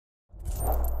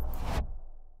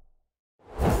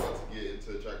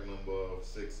into track number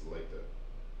 6 like that.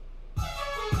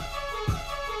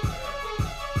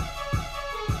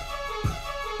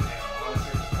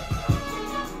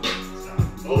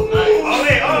 Oh, nice.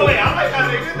 Oh wait, I like how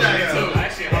they did that. Yeah.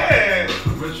 Actually, yeah.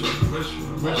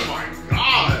 Oh my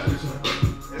god.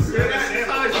 It's good. It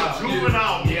sounds like some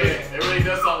juvenile. Yeah, it really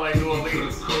does sound like New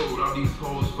Orleans. All these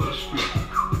hoes for the street.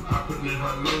 I put it in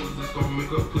her nose, it's gonna make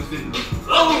her pussy.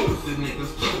 Oh! Pussy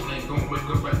niggas told ain't gonna wake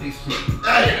up at they sleep.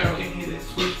 Damn. You can't hear that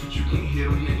switch, but you can't hear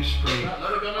them niggas scream. Let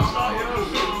it go, All my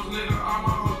hoes, nigga, all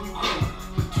my hoes be cool.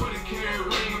 The 20-carat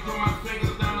ring, put my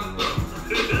fingers down the throat.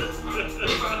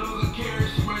 If I lose a carrot,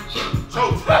 she might choke.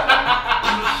 Choke. She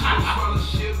gon' swallow,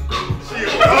 she'll go. She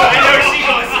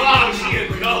gon' swallow,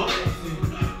 she'll go.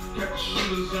 Got the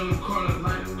shooters in the corner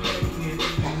like a pac-man.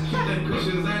 Keep that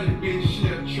cushions out of bitch, she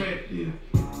attractive.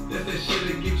 That's that shit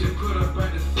that get you put up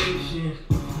at the station.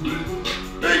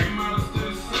 Big models still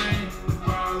the same.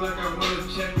 Ball like I won a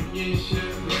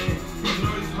championship, man. You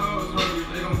know these hoes hungry,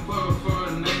 they gon' fuck for a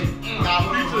name.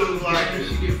 Nah, features like it.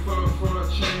 She get fucked for a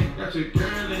chain. Got your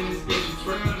girl in this bitch, she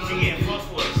twirling. She getting fucked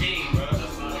for a chain, bro.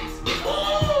 That's nice.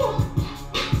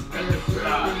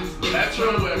 That's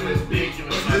true with this big.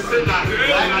 This is not good.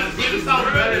 This sounds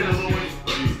better than Lil Wayne.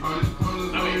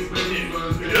 I mean,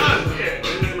 It does, yeah.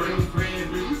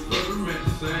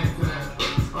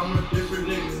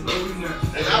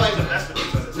 And I like the best of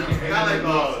each other. And I like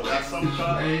that some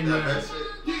shot, that best shit.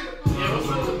 Yeah, what's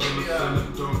up with you like that?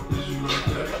 Did you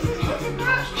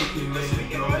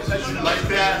like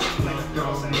that? Did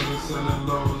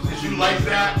you like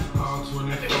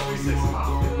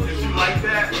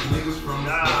that?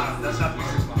 Nah, that's not 3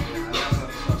 6 Mafia.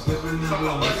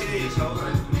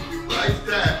 Like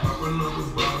that.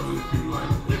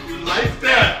 If you like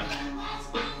that.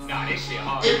 Nah, this shit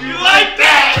hard. If you like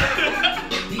that.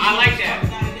 I like that.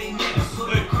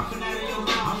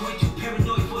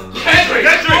 Kendrick!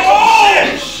 Oh!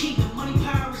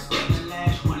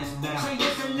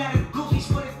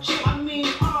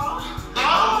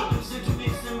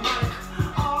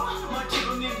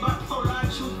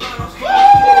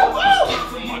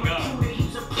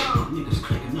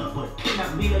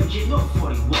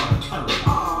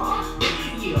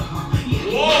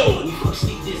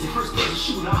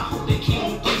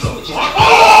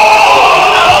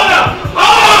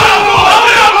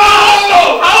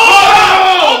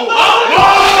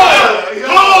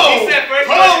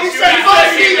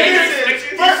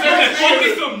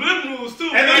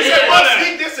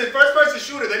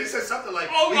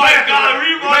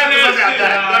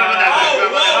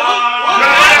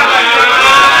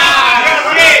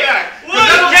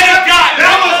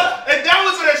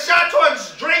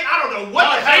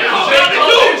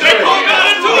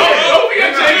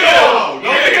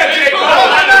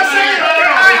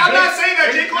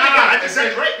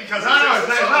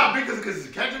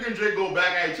 Kendrick and Drake go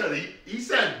back at each other. He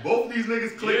said both of these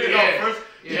niggas clicked it out first.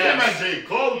 He came at J.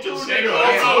 Cole too,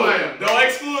 nigga. Don't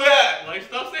exclude that. Like,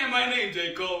 stop saying my name,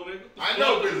 J. Cole, nigga. I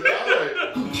know, because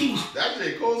that's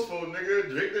J. Cole's fault, nigga.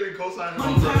 Drake didn't co-sign him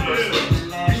on first.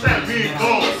 He said being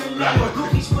Cole.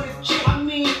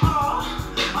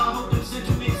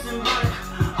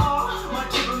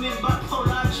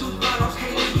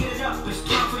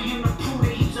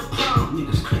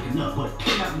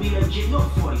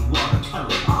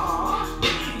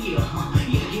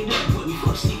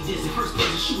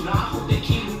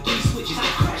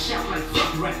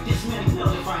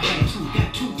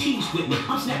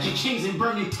 I'm snatching chains and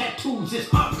burning tattoos.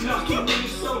 It's up, cause keep me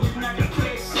soldier, and I can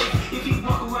play it safe. If you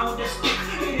walk around with that stick,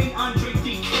 it ain't Andre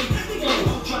 3K. They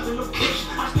won't drop the location.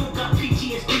 I still got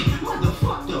PTSD.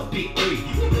 Motherfuck the big 3.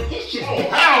 Nigga, it's just. Oh,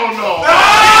 hell no.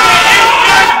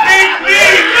 Big 3,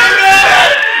 nigga.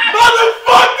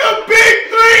 Motherfucker, big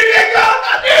 3, nigga.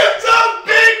 It's a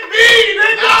big B,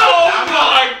 nigga. Oh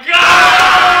my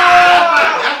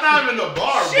god. That's not even the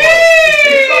bar, bro.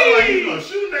 He's talking like he's gonna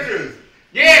shoot niggas.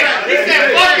 Yeah, he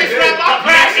said, fuck this rap, I'll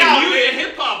crash out. You in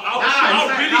hip-hop, I'll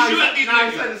really shoot at these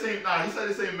niggas. He said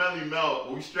the same Melly Mel,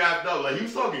 but we strapped up. Like, he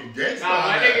was talking gangsta. Nah,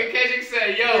 my nigga Kendrick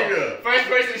said, yo, first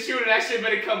person shooter, that shit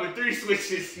better come with 3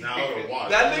 switches. Nah, I would've watched.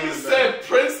 That nigga said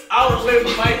Prince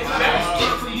outlived Michael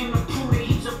Jackson.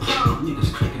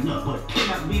 Niggas clicking up, but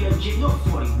cannot be legit. No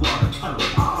 40 water tunnel.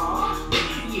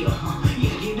 Yeah,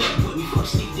 get up with me. Fuck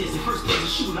sneak this. First person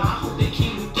shooter, I hope they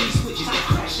came with 3 switches. I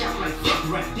crash out like fuck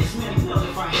rap. This man know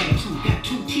if I had to. Got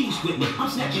 2 T's with me. I'm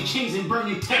snatching chains and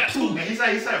burning tattoos. And he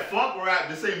said fuck rap.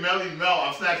 This ain't Melly Mel.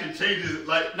 I'm snatching changes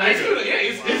like. Nah, he's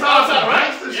It's all some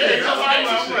gangsta shit. That's why I'm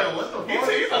like, what the fuck?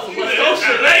 He's on some West Coast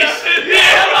Coast shit.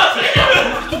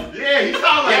 Yeah, he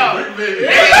sounds like Brick Baby.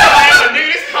 Nigga,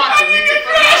 this content, nigga.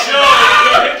 Yo,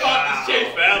 hip-hop is changing.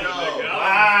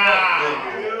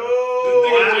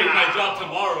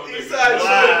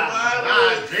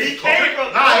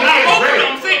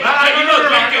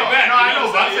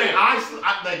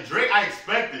 honestly, like Drake, I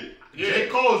expected. Yeah. J.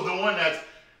 Cole is the one that's.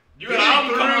 You got an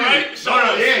album coming,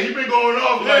 right? Yeah, he been going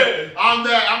off like, I'm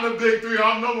the big three,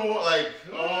 I'm number one. Like,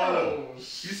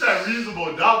 you said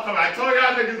reasonable doubt coming. I told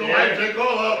y'all niggas don't like J.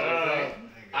 Cole up.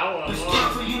 I want It's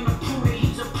time for him to prove that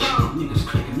he's a problem. Niggas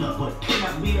clicking up, but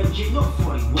cannot be a J. No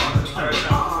 40 water.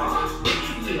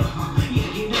 Yeah,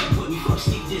 get up with me. Fuck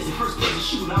Steve Dizzy, first person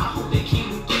shooter. I hope they came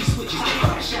with 3 switches. I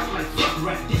crash out like fuck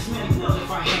rap. This man love if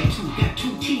I had to. Got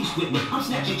 2 keys with me. I'm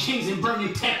snatching chains and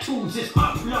burning tattoos. It's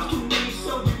up, lost too many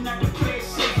soldiers, not to play it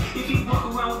safe. If he walk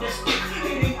around with that stick,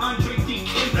 it ain't Andre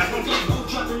DK. Don't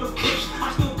drop the location.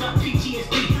 I still got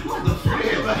PTSD.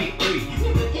 Motherfucker, big 3.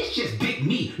 Nigga, it's just big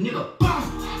me. Nigga, boom.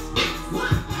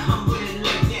 I'm with it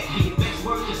like that. Hey, your best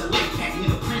work is a life hack.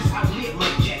 Nigga, Prince outlived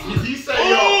Mike Jack. Nigga, He said,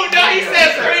 he said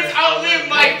Prince outlived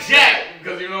Mike Jack.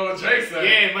 Because you know what Drake said.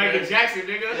 Yeah, Michael Jackson,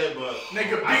 nigga. Yeah, but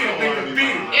Nigga beat it, nigga beat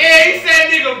it. Yeah, he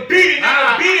said nigga beat it,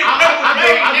 nigga beat it. I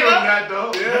give him that though.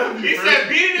 Yeah, He said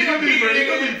beat it, nigga beat it,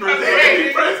 nigga.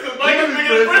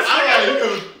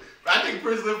 I think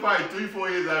Prince lived probably 3-4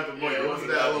 years after Mike. It wasn't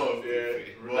that long.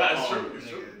 That's true. It's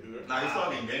true. Nah, he's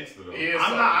talking gangster though. Yeah,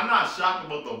 I'm not shocked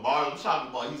about the bar. I'm shocked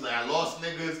about he's like I lost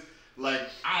niggas. Like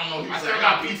I don't know. He's I like still I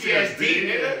got got PTSD,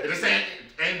 PTSD. This ain't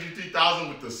Andrew 3000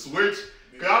 with the switch.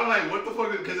 Cause I'm like, what the fuck?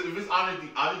 Because if it's honestly,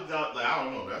 like I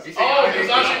don't know. That's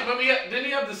Didn't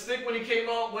he have the stick when he came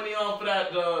out for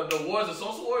that the Wars of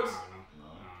Social Wars?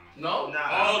 No.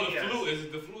 Oh, the flu. Is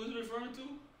it the flu he's referring to?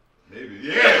 Maybe.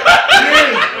 Yeah.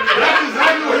 That's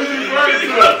exactly what he's referring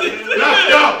to.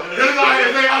 It's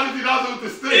like Andrew 3000 with the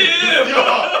stick. Yo.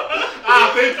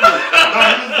 Thank you. No,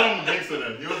 he was some gangster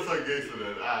then. He was some gangster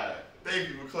then. Thank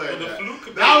you for clearing that.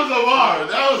 That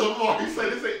was a bar. He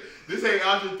said this ain't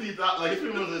Andre 3000. Like, if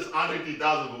it was this Andre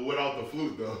 3000, but without the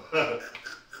flute, though.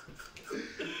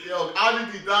 Yo, Andre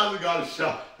 3000 got a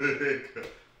shot.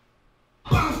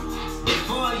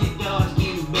 all your dogs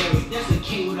getting buried. That's a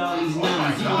king with all these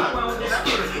nines.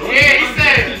 Yeah, he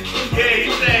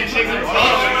said chicken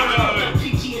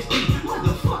PTSD,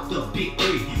 motherfucker, big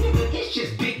 3. Nigga, it's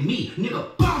just big me.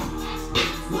 Nigga, boom.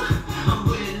 I'm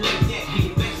with it like that. Hey,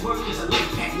 your best work is a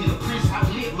life hack. Nigga, Prince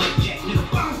outlived Mike Jack. Nigga,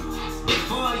 boom.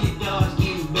 All your dogs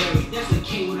getting buried. That's a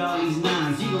king with all these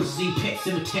nines. You gonna see Pet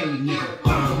Cemetery, nigga.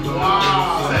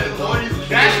 Wow.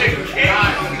 That nigga king.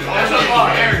 That's a bar.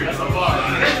 That's a bar.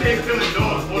 That nigga's killing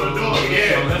dogs for the dog.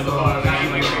 Yeah, that's a bar.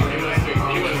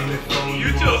 You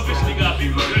two officially got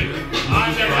people good. I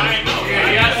ain't know.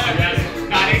 Yeah, yes.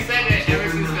 Nah, they said that ever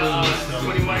since the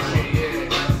 21 shit.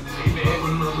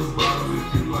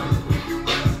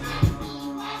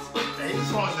 Hey, this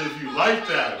song says if you like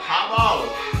that, pop out.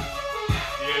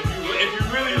 Yeah, if you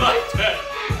really like that.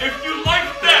 If you like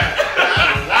that.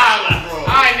 That's wild, bro.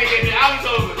 Alright, nigga, the album's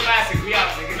over. Classic. We out,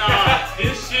 nigga. Nah,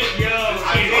 this shit, yo.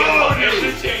 This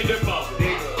shit changed hip hop.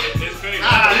 It's crazy.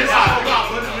 Nah, this album got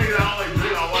a bunch of niggas that don't like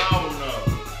Drake on one album now.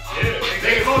 Yeah.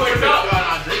 They go to the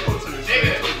Drake go to the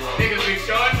shit, bro. Niggas be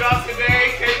showing drops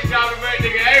today, Kendrick dropping right,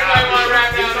 nigga. Everybody want to rap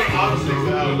now.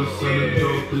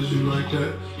 Is you like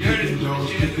that? Kicking doors,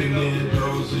 kicking in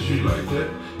doors, is you like that?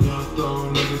 Young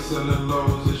throw niggas selling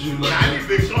lows, is you like that? I need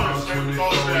Big Sean to spend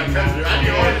close to that Kendrick. I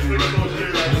need all these niggas to go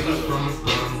straight like that. From the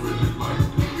bottom, really like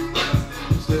that.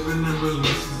 Stepping in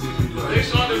releases if you like They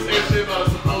showed this shit about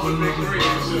supposed big 3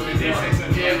 and shit.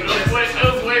 Yeah, but it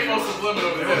was way more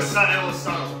subliminal than this. It was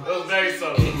subtle. It was very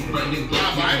subtle.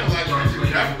 Nah, but I don't like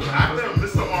Kendrick. After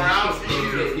Mr. Morales, he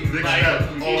needed a big step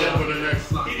all over the next.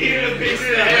 He needed a big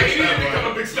step. He didn't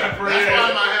become a big stepper. That's why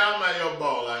in my head I'm like, yo,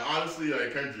 bro, like honestly,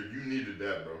 like Kendrick, you needed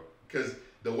that, bro. Cause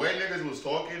the way niggas was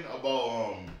talking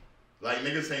about like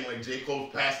niggas saying like J.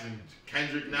 Cole's passing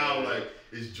Kendrick now, like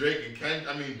it's Drake and Drake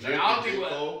and J.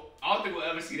 Cole. I don't think we'll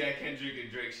ever see that Kendrick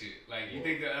and Drake shit. Like, you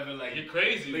think they'll ever like You're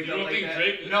crazy. link You up don't like think that?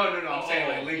 Drake? No. I'm saying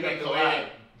like link up the way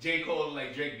J. Cole and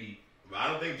like Drake beat. But I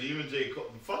don't think even J.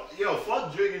 Cole.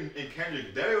 Fuck Drake and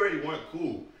Kendrick. They already weren't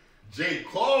cool. J.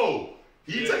 Cole.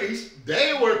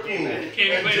 They were cool. You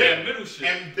can't play that middle shit.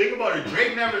 And think about it,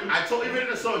 Drake never. I told even in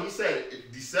the song, he said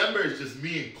December is just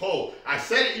me and Cole. I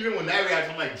said it even when that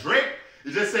reaction. I'm like, Drake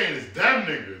is just saying it's them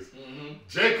niggas.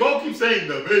 J. Cole keeps saying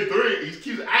the big 3. He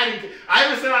keeps adding. I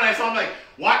even said on that song, I'm like,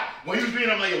 why? When he was being,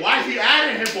 I'm like, why is he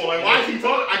adding him for? Like, why is he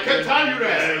talking? I kept telling you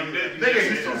that. Nigga,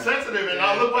 he's too sensitive. And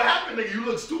now look what happened, nigga. You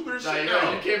look stupid as shit.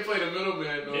 You can't play the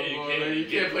middleman, though. You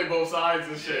can't play both sides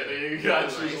and shit. You gotta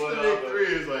choose one. The big 3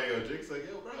 is like, yo, Drake's like,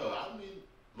 yo, bro. I mean,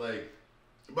 like,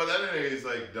 but that is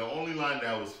like the only line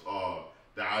that was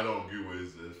that I don't agree with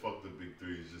is fuck the big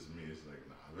 3 is just me. It's like,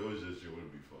 nah, if it was just you, it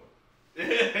would be fucked. He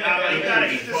just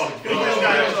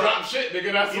gotta drop shit,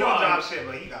 nigga. That's he don't drop shit,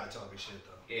 but he gotta talk his shit though.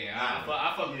 Yeah,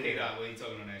 I fuck with K-Dot when he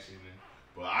talking on that shit, man.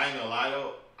 But I ain't gonna lie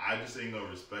though, I just ain't gonna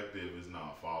respect it if it's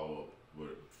not a follow up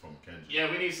from Kendrick. Yeah,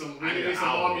 we need some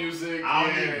more music. I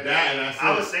don't need that. And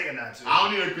I was thinking that too.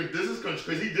 I don't need this is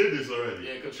because he did this already.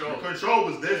 Yeah, Control. Control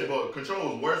was this, but Control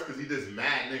was worse because he did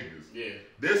mad niggas. Yeah.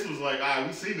 This was like, alright,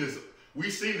 we seen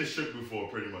this shit before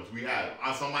pretty much. We had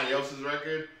on somebody else's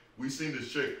record. We seen this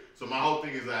shit. So my whole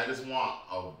thing is that I just want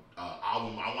a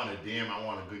album. I want a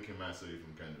good chemistry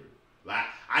from Kendrick. Like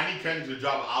I need Kendrick to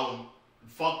drop an album.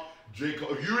 Fuck J.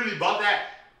 Cole. If you really about that,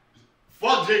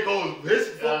 fuck J. Cole.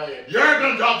 You're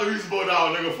gonna drop the Reasonable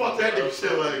Doubt, nigga. Fuck that nigga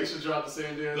shit. Like he should drop the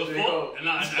same day as The J. Cole.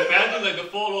 Nah, imagine like the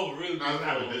fall over really. he's gonna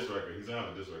have a diss record. He's gonna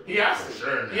have a diss record. He has to. For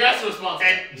sure. He has to respond.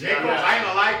 And J. Cole, I ain't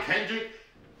gonna lie, Kendrick.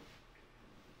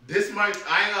 I ain't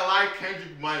gonna lie,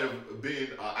 Kendrick might have been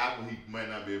apple he might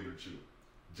not be able to chew.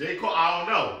 J. Cole, I don't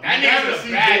know. That nigga's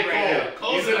in a bag right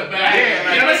now. He's in a bag.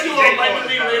 Yeah, You ever see J. Like the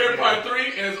Thing Later Part 3?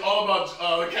 And it's all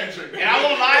about Kendrick. And I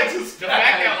won't lie, the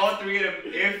fact that all three of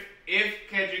them, if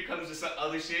Kendrick comes to some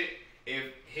other shit, if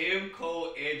him,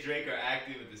 Cole, and Drake are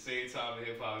active at the same time in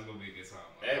hip hop, it's gonna be a good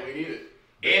time. Hey, we need it.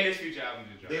 And this future album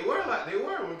just dropped. They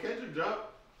were when Kendrick dropped.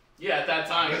 Yeah, at that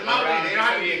time. It's not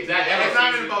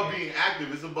even about being. being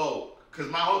active. It's about because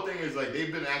my whole thing is like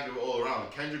they've been active all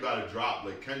around. Kendrick got a drop.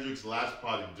 Like Kendrick's last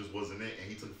project just wasn't it,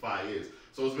 and he took 5 years.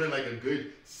 So it's been like a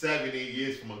good 7-8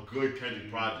 years from a good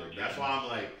Kendrick project. That's why I'm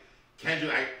like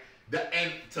Kendrick.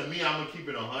 And to me, I'm gonna keep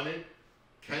it 100.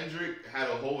 Kendrick had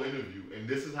a whole interview, and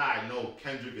this is how I know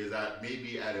Kendrick is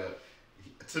maybe at a.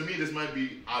 To me, this might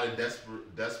be out of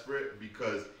desperate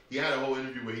because he had a whole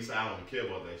interview where he said, "I don't care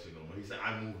about that shit no more." He said,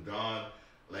 "I moved on,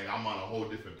 like I'm on a whole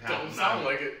different path." Don't sound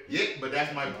like it. Yeah, but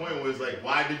that's my point. Was like,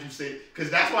 why did you say? Because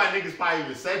that's why niggas probably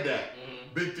even said that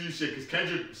Big 3 shit. Because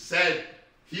Kendrick said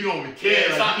he don't even care.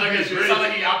 Yeah, it sounded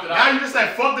like he opted out. Now you just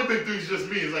like, fuck the Big 3, it's just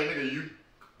me. It's like, nigga,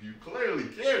 you clearly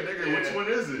care, nigga. Yeah. Which one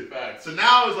is it? Facts. So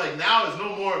now it's like,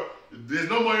 there's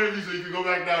no more interviews where you can go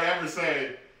back now and ever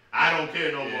say, I don't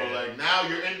care no more. Like now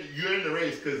you're in the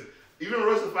race because even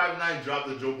Royce the 5'9" dropped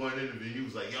the Joe Budden interview. He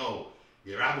was like, "Yo,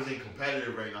 your rappers ain't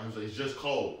competitive right now." He was like, "It's just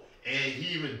Cole," and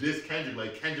he even dissed Kendrick.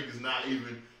 Like Kendrick is not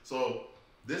even. So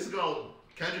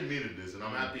Kendrick needed this, and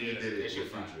I'm happy he did it for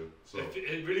future. So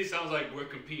It really sounds like we're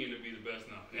competing to be the best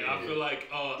now, and I feel like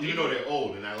even though they're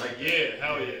old, and I like that. Yeah,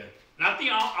 hell yeah. And I think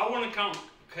I want to count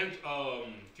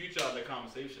Future out of that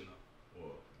conversation though.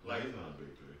 Well, like he's not a Big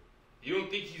 3. You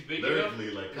don't think he's big Lyrically,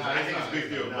 enough? like, cause I think he's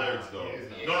big deal lyrics though.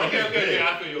 No, okay,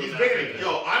 I feel you. He's bigger than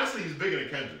honestly, he's bigger than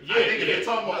Kendrick. Yeah, I think if you're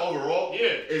talking about overall,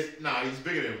 he's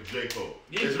bigger than J. Cole.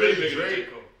 He's it's really really bigger Drake, than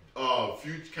J.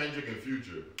 Cole. Kendrick, and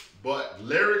Future. But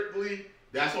lyrically,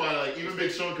 that's why like even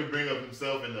Big Sean could bring up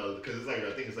himself in the because it's like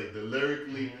I think it's like the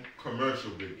lyrically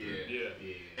commercial Big 3. Yeah.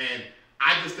 And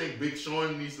I just think Big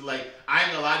Sean needs to like. I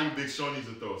ain't gonna lie to you. Big Sean needs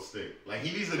to throw a stick. Like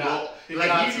he needs to go. He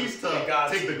needs to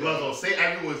take the gloves off. Say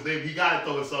everyone's name. He gotta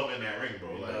throw himself in that ring, bro.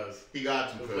 He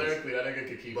got to. Lyrically, that nigga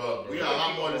could keep up. But we got a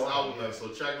lot more of this album left. So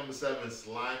track number 7,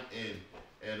 Slime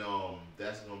In, and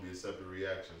that's gonna be a separate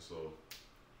reaction. So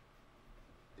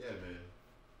yeah, man.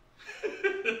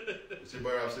 It's your boy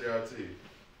Robcityrt.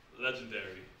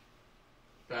 Legendary.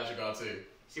 Patricrt.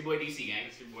 It's your boy DC gang.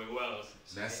 It's your boy Wells.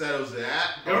 That settles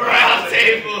that. The round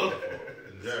table.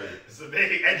 Jerry. It's a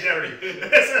big and Jerry.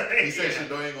 He said she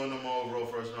don't ain't going no more overall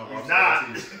first round. He's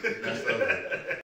not. That's